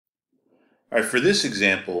All right, for this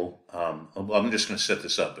example, I'm just going to set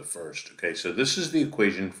this up at first. Okay, so this is the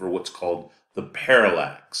equation for what's called the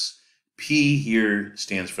parallax. P here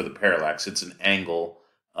stands for the parallax. It's an angle.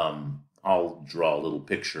 I'll draw a little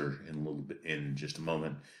picture in a little bit in just a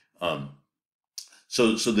moment. Um,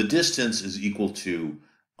 so the distance is equal to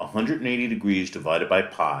 180 degrees divided by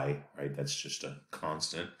pi, right? That's just a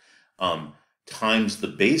constant, times the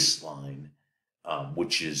baseline,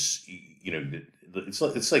 which is,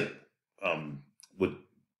 it's like what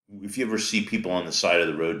if you ever see people on the side of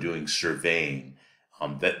the road doing surveying,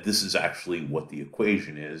 that this is actually what the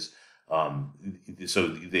equation is. So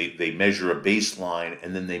they measure a baseline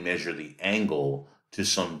and then they measure the angle to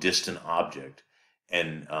some distant object.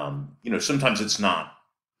 And, sometimes it's not,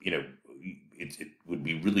 it would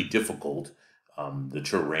be really difficult, the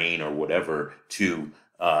terrain or whatever, to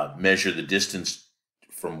measure the distance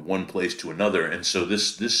from one place to another. And so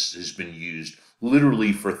this has been used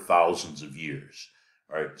literally for thousands of years.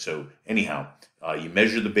 All right. So anyhow, you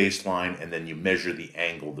measure the baseline and then you measure the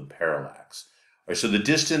angle, the parallax. All right. So the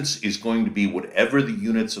distance is going to be whatever the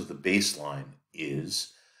units of the baseline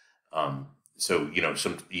is.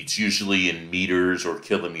 It's usually in meters or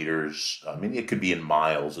kilometers. I mean, it could be in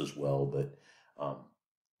miles as well, but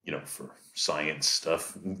for science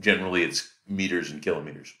stuff, generally it's meters and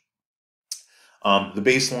kilometers. The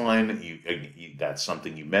baseline, that's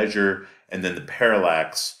something you measure, and then the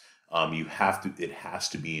parallax, it has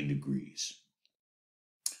to be in degrees.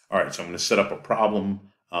 All right, so I'm going to set up a problem.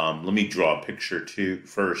 Let me draw a picture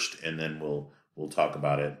first, and then we'll talk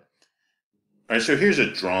about it. All right, so here's a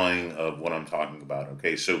drawing of what I'm talking about.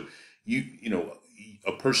 Okay, so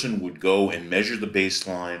a person would go and measure the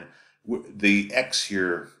baseline. The X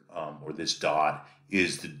here, or this dot,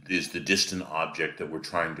 is the distant object that we're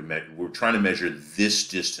trying to measure. We're trying to measure this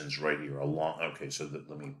distance right here along. Okay, so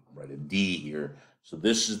let me write a D here. So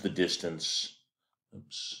this is the distance.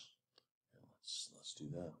 Oops. Let's do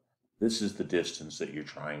that. This is the distance that you're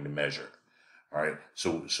trying to measure. All right.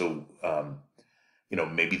 So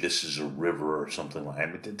maybe this is a river or something like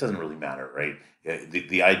that. It doesn't really matter, right?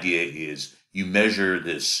 The idea is you measure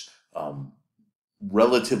this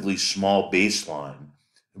relatively small baseline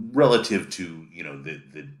relative to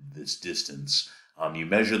this distance. You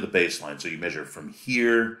measure the baseline, so you measure from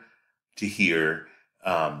here to here,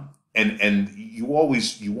 and you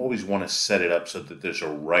always want to set it up so that there's a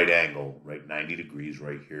right angle, right, 90 degrees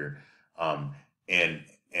right here, and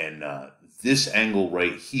this angle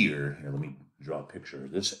right here. Here, let me draw a picture.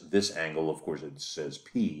 This angle, of course, it says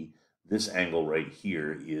P. This angle right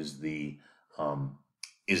here is the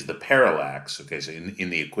parallax. Okay, so in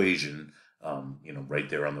the equation, right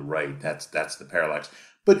there on the right, that's the parallax.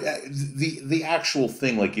 But the actual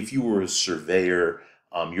thing, like if you were a surveyor,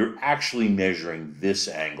 you're actually measuring this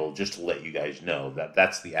angle, just to let you guys know that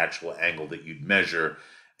that's the actual angle that you'd measure,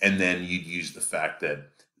 and then you'd use the fact that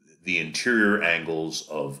the interior angles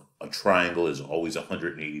of a triangle is always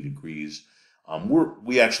 180 degrees.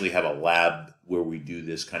 We actually have a lab where we do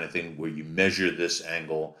this kind of thing, where you measure this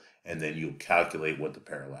angle and then you'll calculate what the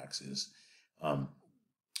parallax is. All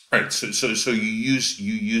right, so you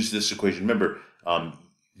use this equation. Remember,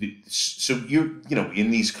 so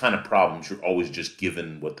in these kind of problems, you're always just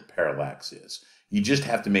given what the parallax is. You just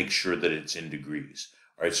have to make sure that it's in degrees.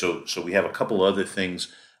 All right, so we have a couple other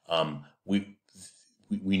things.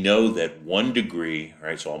 We know that 1 degree. All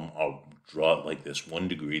right, so I'll draw it like this: 1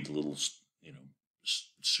 degree, the little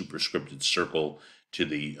superscripted circle to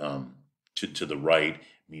the to the right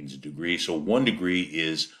means a degree. So 1 degree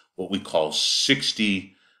is what we call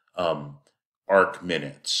 60 arc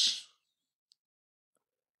minutes.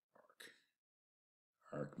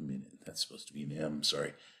 Arc minute. That's supposed to be an M.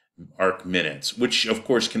 Sorry. Arc minutes, which of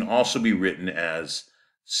course can also be written as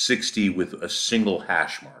 60 with a single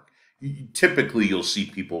hash mark. Typically, you'll see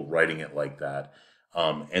people writing it like that.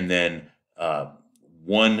 And then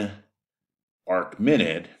 1 arc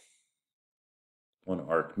minute. 1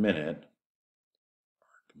 arc minute.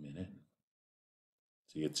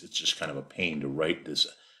 See, it's just kind of a pain to write this.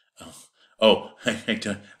 I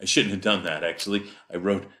shouldn't have done that, actually. I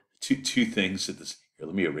wrote two things at this. Here,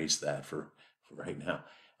 let me erase that for right now.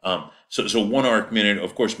 So 1 arc minute,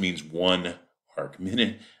 of course, means 1 arc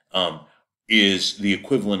minute, is the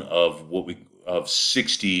equivalent of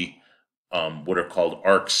 60 what are called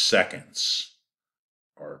arc seconds.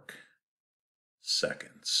 Arc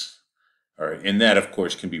seconds. All right, and that, of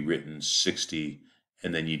course, can be written 60,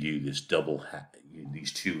 and then you do this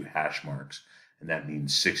these 2 hash marks, and that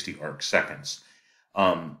means 60 arc seconds.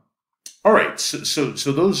 All right, so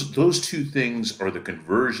those 2 things are the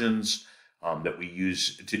conversions that we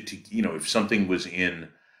use to if something was in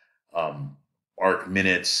arc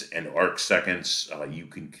minutes and arc seconds, you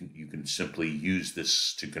can simply use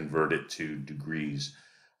this to convert it to degrees.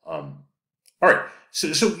 All right,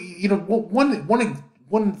 so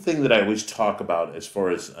one thing that I always talk about as far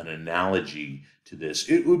as an analogy to this,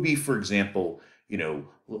 it would be, for example,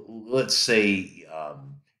 let's say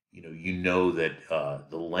that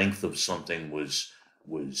the length of something was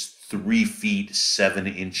 3 feet 7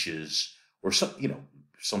 inches or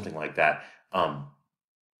something like that.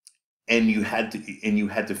 And you had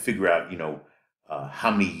to figure out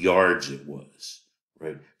how many yards it was,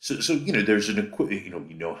 right? So there's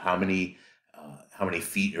how many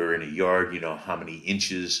feet are in a yard, how many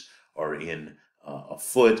inches are in a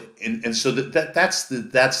foot, and so that's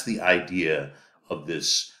the idea of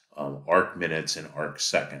this arc minutes and arc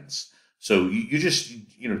seconds. So you just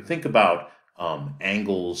think about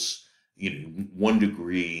angles. 1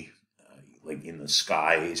 degree, like in the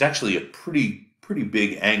sky, is actually a pretty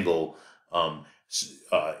big angle.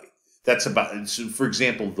 That's about, so for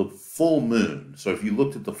example, the full moon. So if you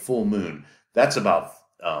looked at the full moon, that's about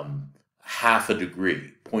half a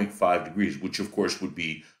degree, 0.5 degrees, which of course would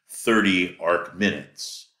be 30 arc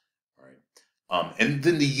minutes. Right? And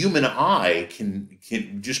then the human eye can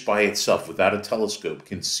just by itself, without a telescope,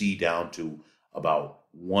 can see down to about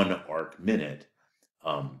 1 arc minute.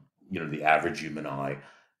 The average human eye.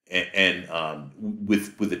 And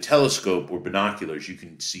with a telescope or binoculars, you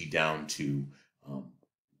can see down to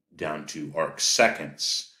arc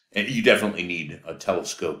seconds, and you definitely need a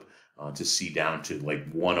telescope to see down to like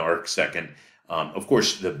 1 arc second. Of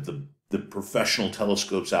course, the professional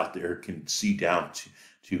telescopes out there can see down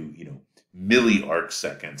to milli arc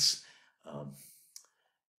seconds.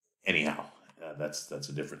 Anyhow. That's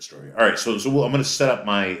a different story. All right, so I'm going to set up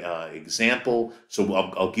my example. So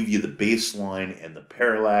I'll give you the baseline and the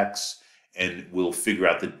parallax, and we'll figure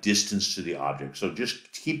out the distance to the object. So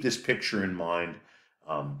just keep this picture in mind.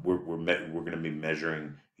 We're going to be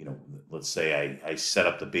measuring. Let's say I set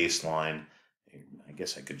up the baseline. I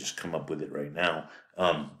guess I could just come up with it right now.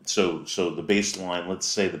 So the baseline. Let's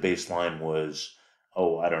say the baseline was,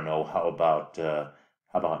 I don't know. How about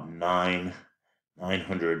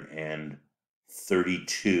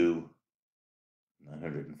 932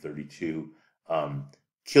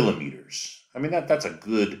 kilometers. I mean, that's a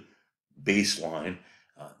good baseline.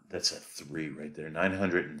 That's a 3 right there,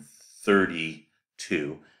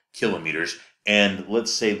 932 kilometers. And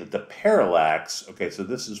let's say that the parallax, okay, so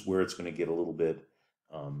this is where it's going to get a little bit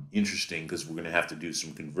interesting, because we're going to have to do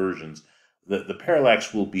some conversions. The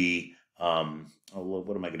parallax will be,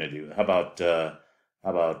 what am I going to do? How about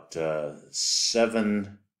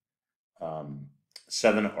 7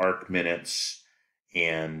 arc minutes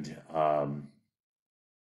and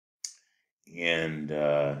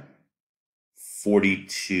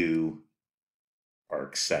 42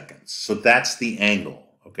 arc seconds. So that's the angle.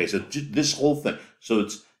 Okay, so this whole thing. So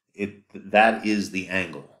that is the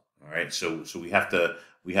angle. All right. So we have to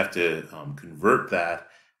convert that,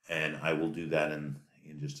 and I will do that in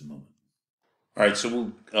just a moment. All right, so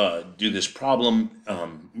we'll do this problem.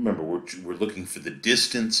 Remember, we're looking for the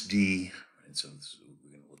distance d. Right? So we're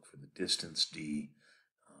going to look for the distance d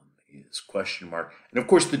is question mark. And of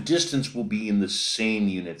course, the distance will be in the same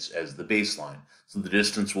units as the baseline. So the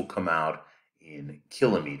distance will come out in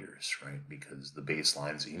kilometers, right? Because the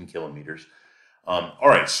baseline's in kilometers. All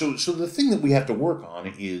right, so the thing that we have to work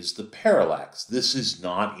on is the parallax. This is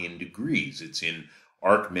not in degrees. It's in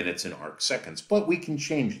arc minutes and arc seconds, but we can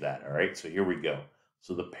change that. All right, so here we go.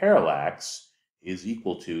 So the parallax is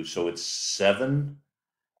equal to, so it's 7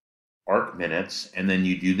 arc minutes, and then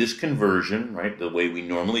you do this conversion, right? The way we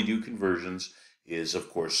normally do conversions is, of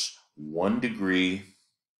course, 1 degree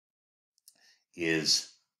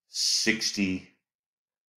is 60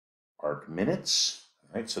 arc minutes,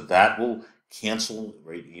 right? So that will cancel,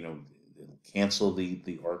 right? It'll cancel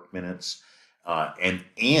the arc minutes,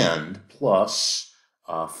 and plus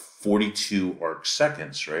 42 arc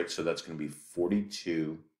seconds, right? So that's going to be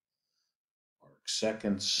 42 arc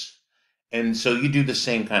seconds. And so you do the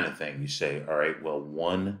same kind of thing. You say, all right, well,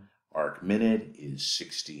 1 arc minute is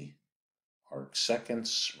 60 arc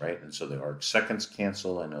seconds, right? And so the arc seconds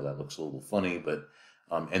cancel. I know that looks a little funny, but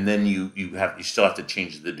and then you still have to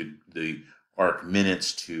change the arc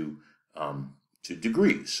minutes to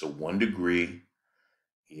degrees. So 1 degree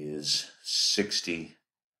is 60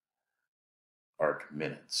 arc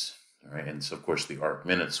minutes. All right, and so of course the arc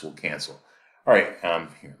minutes will cancel. All right,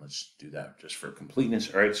 here, let's do that just for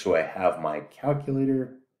completeness. All right, so I have my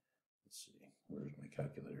calculator. Let's see, where's my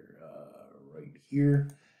calculator? Right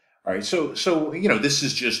here. All right, so this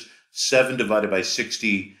is just 7 divided by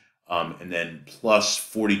 60, and then plus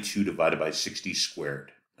 42 divided by 60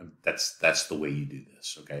 squared. That's the way you do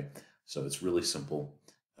this. Okay, so it's really simple.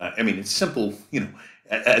 I mean, it's simple,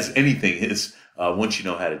 as anything is once you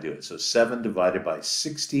know how to do it. So 7 divided by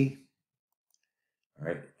 60. All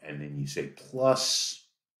right, and then you say plus.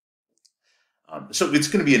 So it's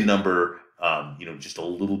going to be a number, just a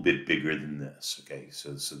little bit bigger than this. Okay,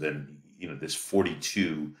 so then this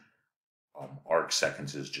 42 arc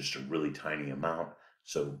seconds is just a really tiny amount.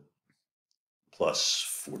 So plus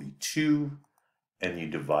 42, and you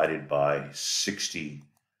divide it by 60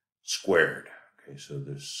 squared. Okay, so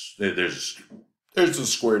there's the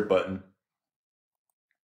squared button.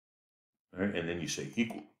 All right, and then you say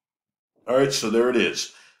equal. All right, so there it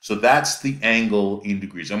is. So that's the angle in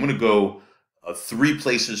degrees. I'm going to go 3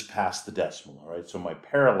 places past the decimal. All right, so my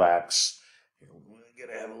parallax, here, we're going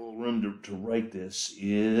to have a little room to write this,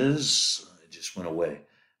 is, it just went away.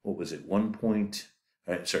 What was it?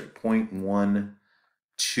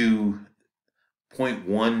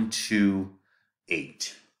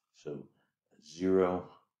 0.128. So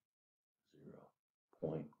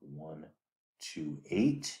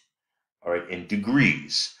 0.128. All right, in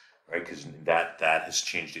degrees. Right, because that has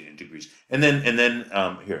changed it in degrees, and then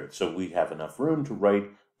here, so we have enough room to write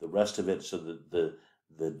the rest of it. So the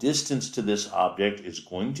distance to this object is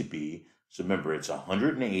going to be, so remember, it's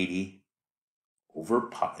 180 over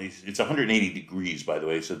pi. It's 180 degrees, by the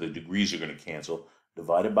way, so the degrees are going to cancel.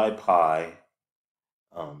 Divided by pi.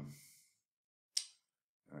 All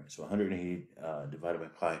right, so 180 divided by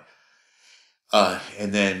pi.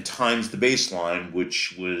 And then times the baseline,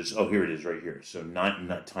 which was, here it is right here. So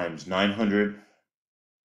 9 times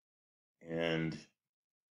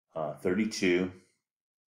 932.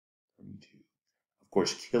 Of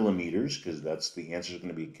course, kilometers, because that's the answer is going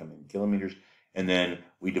to be come in kilometers. And then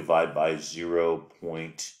we divide by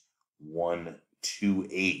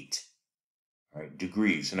 0.128, right,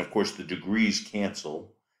 degrees. And of course, the degrees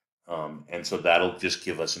cancel. And so that'll just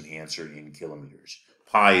give us an answer in kilometers.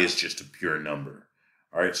 Pi is just a pure number.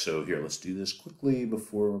 All right, so here, let's do this quickly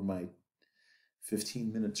before my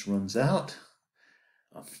 15 minutes runs out.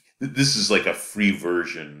 This is like a free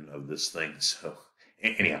version of this thing. So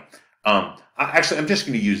anyhow, actually, I'm just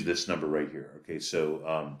going to use this number right here. Okay,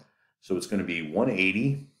 so it's going to be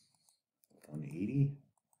 180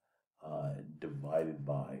 divided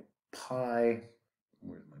by pi.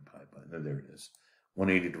 Where's my pi button? Oh, there it is.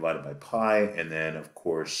 180 divided by pi, and then of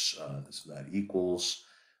course that equals,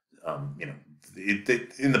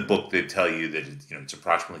 in the book they tell you that it's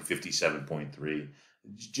approximately 57.3.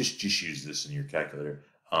 Just use this in your calculator,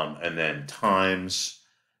 and then times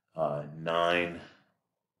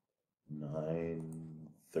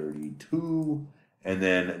 932, and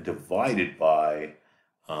then divided by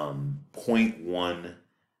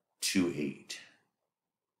 0.128.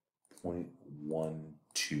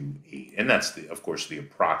 0.128, and that's of course the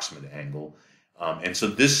approximate angle, and so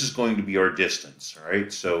this is going to be our distance. All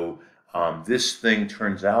right, so this thing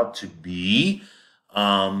turns out to be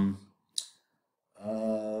about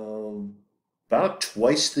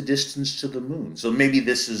twice the distance to the moon. So maybe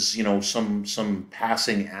this is some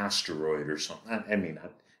passing asteroid or something. I mean,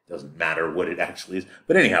 it doesn't matter what it actually is,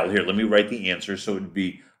 but anyhow, here, let me write the answer. So it would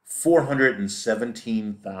be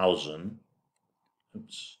 417,000.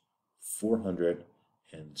 Oops.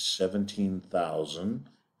 417,000.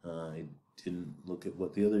 I didn't look at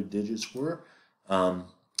what the other digits were.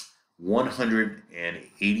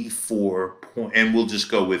 184 and we'll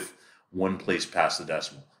just go with 1 place past the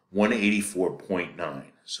decimal. 184.9.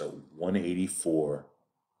 So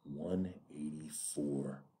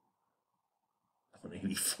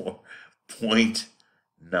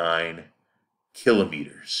 184.9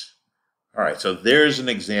 kilometers. All right, so there's an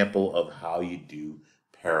example of how you do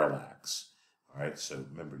parallax. All right, so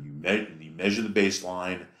remember, you measure the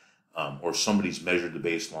baseline, or somebody's measured the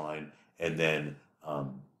baseline, and then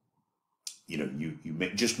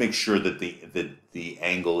just make sure that the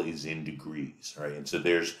angle is in degrees. All right, and so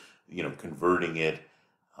there's converting it.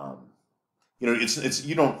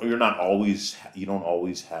 You don't always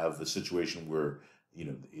have a situation where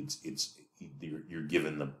you're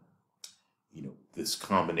given the this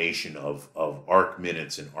combination of arc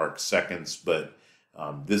minutes and arc seconds, but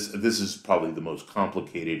this is probably the most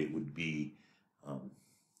complicated. It would be,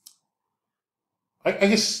 I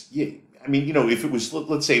guess, yeah. I mean, if it was,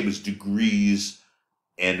 let's say it was degrees,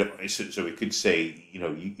 and so it could say,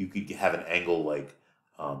 you could have an angle like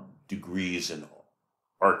degrees and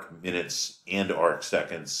arc minutes and arc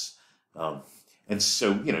seconds, and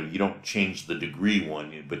so you don't change the degree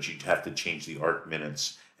one, but you'd have to change the arc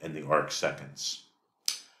minutes and the arc seconds.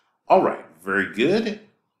 All right, very good.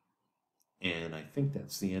 And I think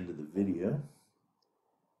that's the end of the video.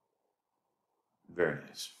 Very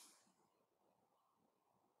nice.